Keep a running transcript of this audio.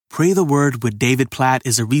Pray the Word with David Platt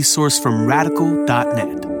is a resource from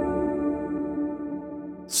radical.net.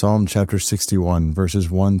 Psalm chapter 61, verses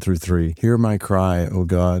 1 through 3. Hear my cry, O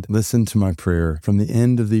God. Listen to my prayer. From the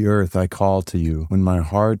end of the earth I call to you. When my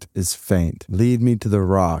heart is faint, lead me to the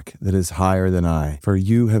rock that is higher than I. For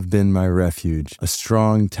you have been my refuge, a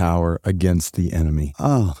strong tower against the enemy.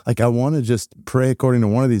 I want to just pray according to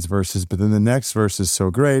one of these verses, but then the next verse is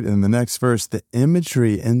so great. And the next verse, the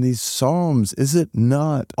imagery in these Psalms, is it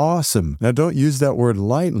not awesome? Now, don't use that word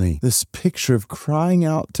lightly. This picture of crying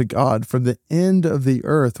out to God from the end of the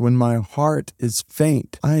earth when my heart is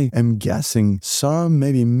faint. I am guessing some,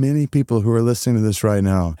 maybe many people who are listening to this right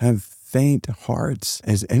now have faint hearts.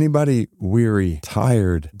 Is anybody weary,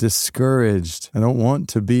 tired, discouraged? I don't want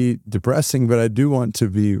to be depressing, but I do want to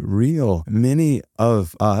be real. Many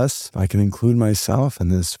of us, if I can include myself in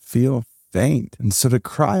this, feel faint. And so to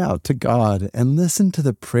cry out to God and listen to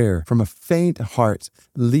the prayer from a faint heart,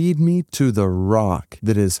 lead me to the rock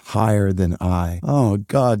that is higher than I. Oh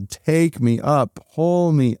God, take me up,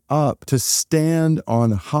 pull me up to stand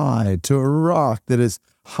on high, to a rock that is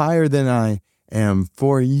higher than I am,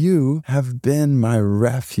 for you have been my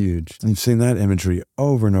refuge. And you've seen that imagery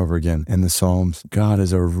over and over again in the Psalms. God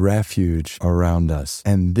is a refuge around us.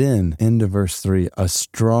 And then into verse 3, a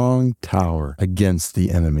strong tower against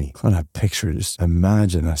the enemy. What a picture. Just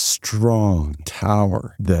imagine a strong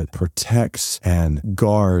tower that protects and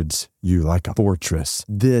guards you like a fortress.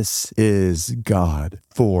 This is God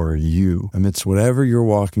for you amidst whatever you're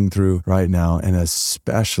walking through right now, and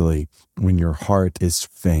especially when your heart is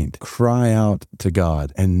faint. Cry out to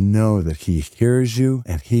God and know that He hears you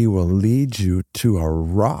and He will lead you to a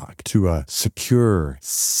rock, to a secure,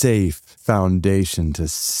 safe foundation to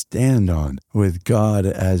stand on, with God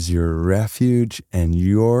as your refuge and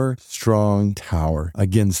your strong tower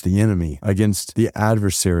against the enemy, against the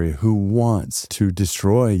adversary who wants to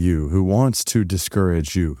destroy you, who wants to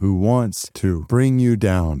discourage you, who wants to bring you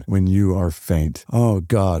down when you are faint. Oh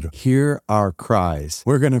God, hear our cries.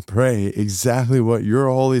 We're going to pray exactly what your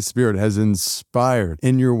Holy Spirit has inspired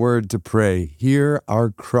in your word to pray. Hear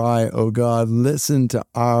our cry, oh God. Listen to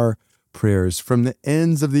our prayers from the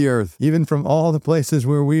ends of the earth, even from all the places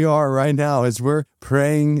where we are right now as we're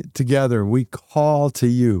praying together. We call to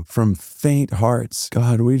you from faint hearts.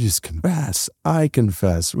 God, we just confess.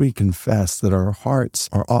 We confess that our hearts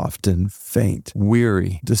are often faint,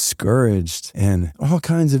 weary, discouraged, in all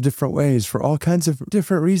kinds of different ways, for all kinds of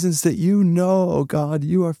different reasons that you know, oh God,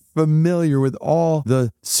 you are familiar with all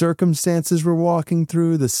the circumstances we're walking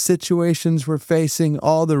through, the situations we're facing,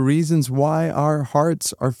 all the reasons why our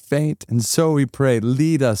hearts are faint. And so we pray,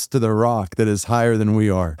 lead us to the rock that is higher than we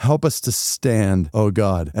are. Help us to stand, oh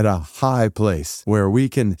God, at a high place where we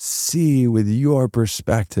can see with your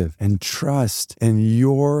perspective and trust in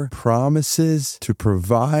your promises to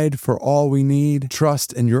provide for all we need.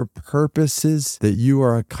 Trust in your purposes that you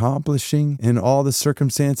are accomplishing in all the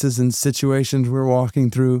circumstances and situations we're walking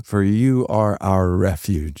through, for you are our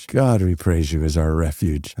refuge. God, we praise you as our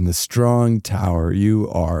refuge and the strong tower you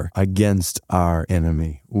are against our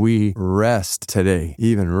enemy. We rest today,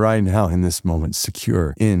 even right now in this moment,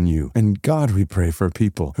 secure in you. And God, we pray for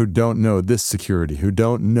people who don't know this security, who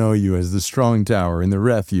don't know you as the strong tower and the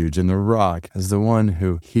refuge and the rock, as the one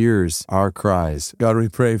who hears our cries. God, we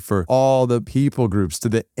pray for all the people groups to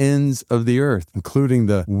the ends of the earth, including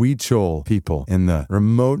the Huichol people in the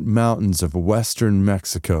remote mountains of western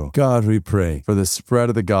Mexico. God, we pray for the spread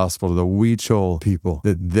of the gospel to the Huichol people,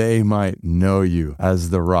 that they might know you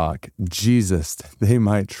as the rock, Jesus, that they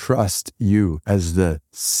might trust you as the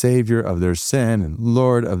Savior of their sin and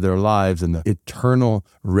Lord of their lives and the eternal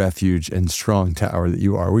refuge and strong tower that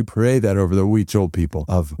you are. We pray that over the Huichol people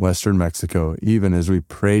of Western Mexico, even as we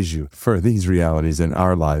praise you for these realities in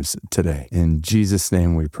our lives today. In Jesus'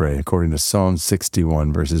 name we pray, according to Psalm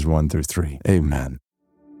 61, verses 1 through 3. Amen.